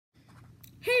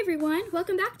Hey everyone,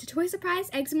 welcome back to Toy Surprise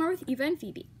Eggs and More with Eva and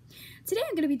Phoebe. Today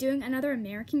I'm going to be doing another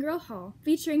American Girl haul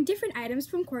featuring different items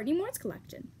from Courtney Moore's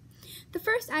collection. The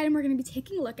first item we're going to be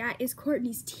taking a look at is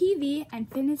Courtney's TV and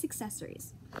fitness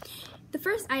accessories. The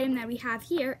first item that we have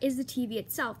here is the TV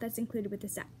itself that's included with the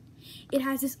set. It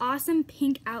has this awesome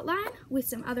pink outline with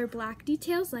some other black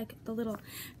details like the little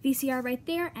VCR right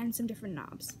there and some different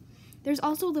knobs. There's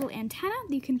also a little antenna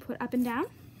that you can put up and down,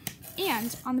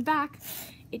 and on the back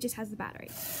it just has the battery.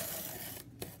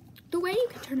 The way you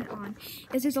can turn it on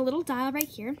is there's a little dial right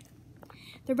here.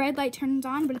 The red light turns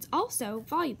on, but it's also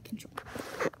volume control.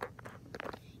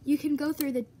 You can go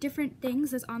through the different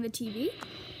things that's on the TV,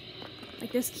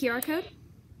 like this QR code,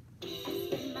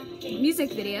 music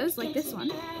videos like this one,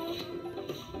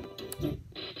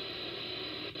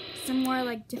 some more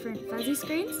like different fuzzy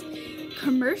screens,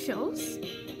 commercials.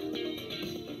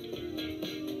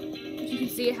 You can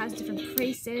see it has different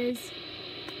prices,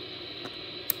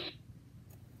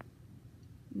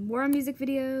 more music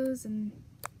videos and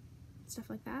stuff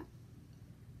like that.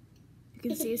 You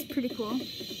can see it's pretty cool.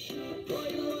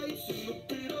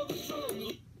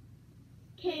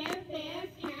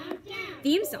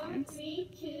 Theme songs.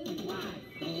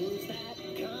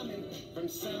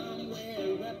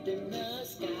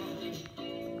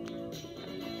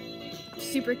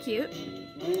 Super cute.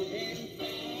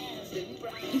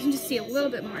 You can just see a little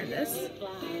bit more of this.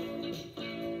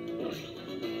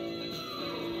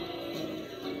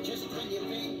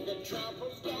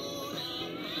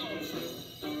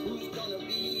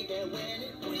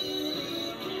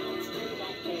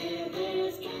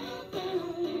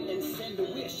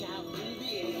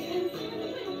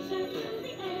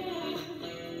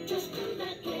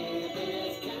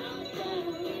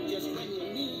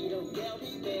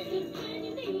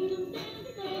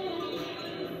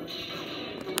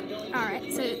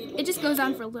 Alright, so it just goes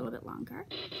on for a little bit longer.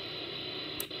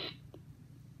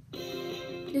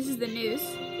 This is the news.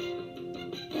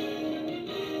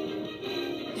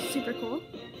 Super cool.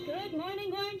 Good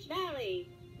morning, Orange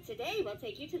Valley. Today we'll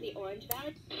take you to the Orange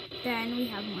Valley. Then we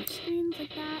have more screens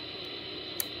like that.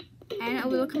 And a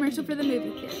little commercial for the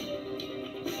movie theater.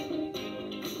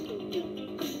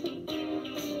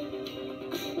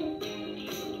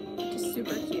 Just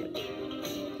super cute.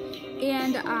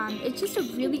 And it's just a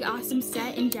really awesome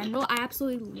set in general. I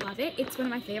absolutely love it. It's one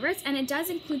of my favorites, and it does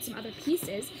include some other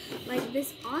pieces, like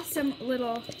this awesome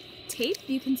little tape.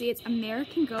 You can see it's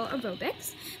American Girl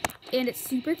Aerobics, and it's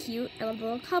super cute. I love the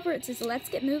little cover. It says "Let's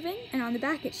Get Moving," and on the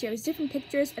back it shows different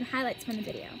pictures and highlights from the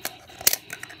video.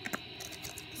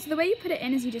 So the way you put it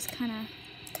in is you just kind of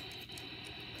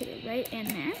put it right in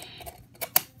there,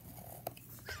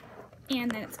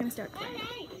 and then it's going to start playing.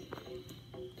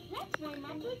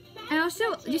 And I'll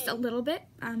show just a little bit,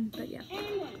 but yeah.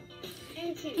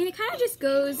 And it kind of just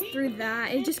goes through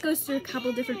that. It just goes through a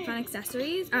couple different fun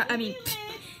accessories,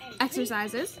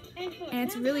 exercises, and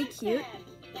it's really cute.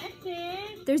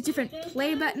 There's different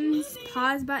play buttons,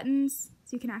 pause buttons,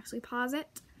 so you can actually pause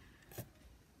it.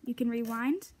 You can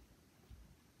rewind.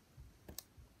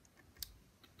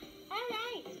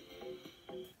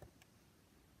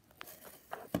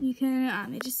 You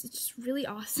can, it's just really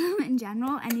awesome in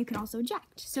general, and you can also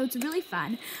eject. So it's really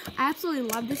fun. I absolutely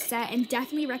love this set and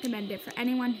definitely recommend it for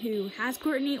anyone who has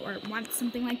Courtney or wants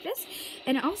something like this.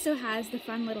 And it also has the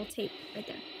fun little tape right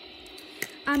there.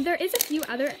 There is a few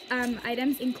other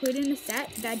items included in the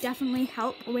set that definitely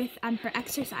help with her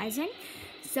exercising.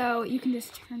 So you can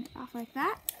just turn it off like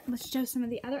that. Let's show some of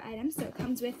the other items. So it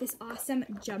comes with this awesome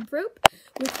jump rope,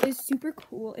 which is super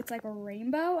cool. It's like a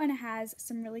rainbow, and it has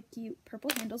some really cute purple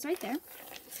handles right there.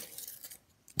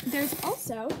 There's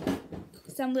also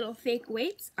some little fake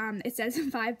weights. It says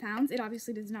 5 pounds. It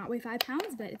obviously does not weigh 5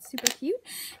 pounds, but it's super cute.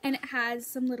 And it has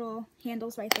some little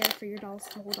handles right there for your dolls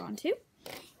to hold on to.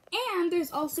 And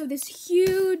there's also this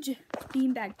huge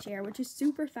beanbag chair, which is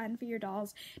super fun for your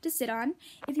dolls to sit on.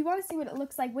 If you want to see what it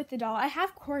looks like with the doll, I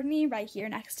have Courtney right here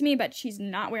next to me, but she's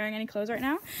not wearing any clothes right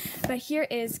now. But here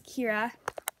is Kira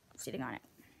sitting on it.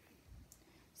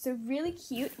 So really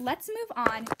cute. Let's move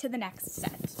on to the next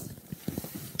set.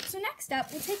 So next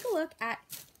up, we'll take a look at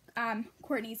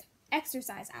Courtney's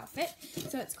exercise outfit.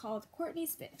 So it's called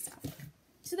Courtney's fitness outfit.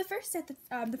 So the first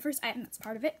the first item that's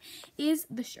part of it is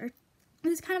the shirt.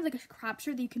 This is kind of like a crop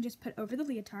shirt that you can just put over the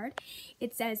leotard.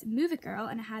 It says "Move It Girl,"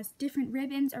 and it has different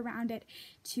ribbons around it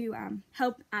to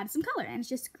help add some color, and it's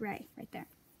just gray right there.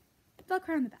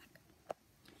 Velcro on the back.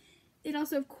 It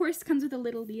also, of course, comes with a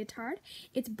little leotard.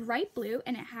 It's bright blue,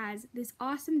 and it has this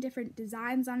awesome different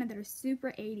designs on it that are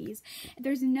super 80s.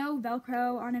 There's no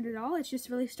Velcro on it at all. It's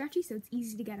just really stretchy, so it's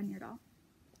easy to get on your doll.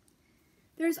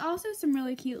 There's also some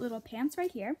really cute little pants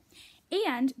right here,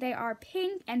 and they are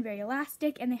pink and very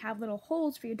elastic, and they have little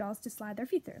holes for your dolls to slide their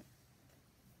feet through.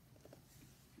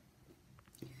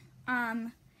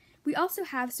 We also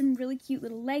have some really cute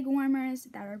little leg warmers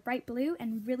that are bright blue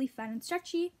and really fun and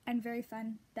stretchy and very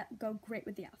fun that go great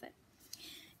with the outfit.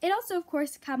 It also, of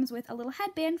course, comes with a little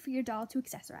headband for your doll to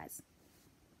accessorize.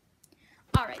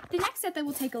 Alright, the next set that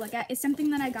we'll take a look at is something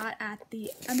that I got at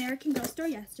the American Girl store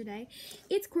yesterday.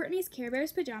 It's Courtney's Care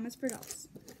Bears pajamas for dolls.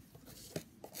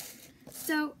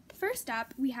 So, first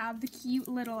up, we have the cute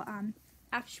little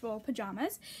actual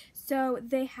pajamas. So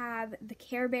they have the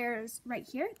Care Bears right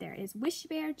here. There is Wish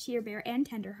Bear, Cheer Bear, and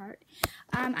Tenderheart.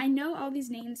 I know all these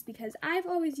names because I've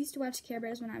always used to watch Care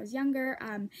Bears when I was younger,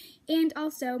 and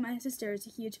also my sister is a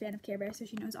huge fan of Care Bears, so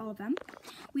she knows all of them.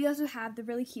 We also have the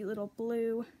really cute little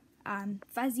blue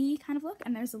fuzzy kind of look,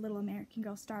 and there's a little American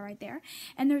Girl star right there.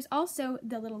 And there's also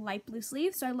the little light blue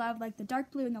sleeve, so I love like the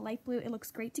dark blue and the light blue. It looks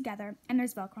great together, and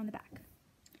there's Velcro on the back.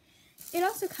 It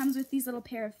also comes with these little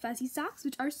pair of fuzzy socks,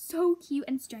 which are so cute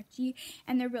and stretchy,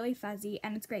 and they're really fuzzy,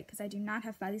 and it's great because I do not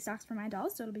have fuzzy socks for my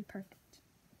dolls, so it'll be perfect.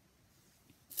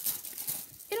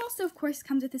 It also, of course,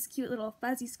 comes with this cute little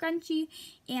fuzzy scrunchie,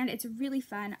 and it's really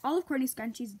fun. All of Courtney's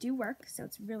scrunchies do work, so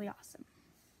it's really awesome.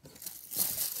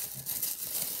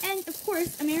 And, of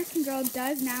course, American Girl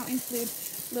does now include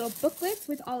little booklets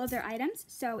with all of their items,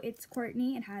 so it's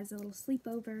Courtney. It has a little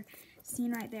sleepover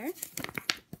scene right there.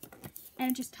 And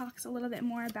it just talks a little bit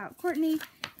more about Courtney,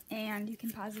 and you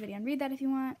can pause the video and read that if you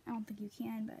want. I don't think you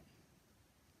can, but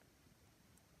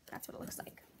that's what it looks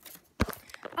like.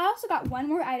 I also got one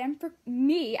more item for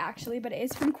me, actually, but it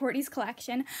is from Courtney's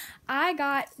collection. I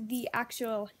got the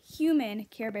actual human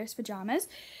Care Bears pajamas,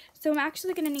 so I'm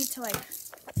actually going to need to, like,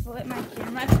 flip my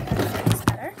camera to get this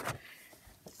better.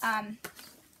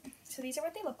 So these are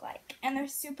what they look like, and they're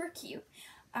super cute.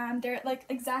 They're, like,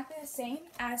 exactly the same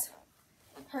as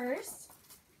hers,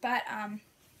 but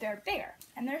they're bigger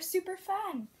and they're super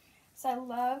fun. So I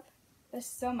love this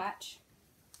so much,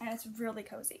 and it's really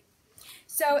cozy.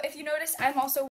 So if you notice, I'm also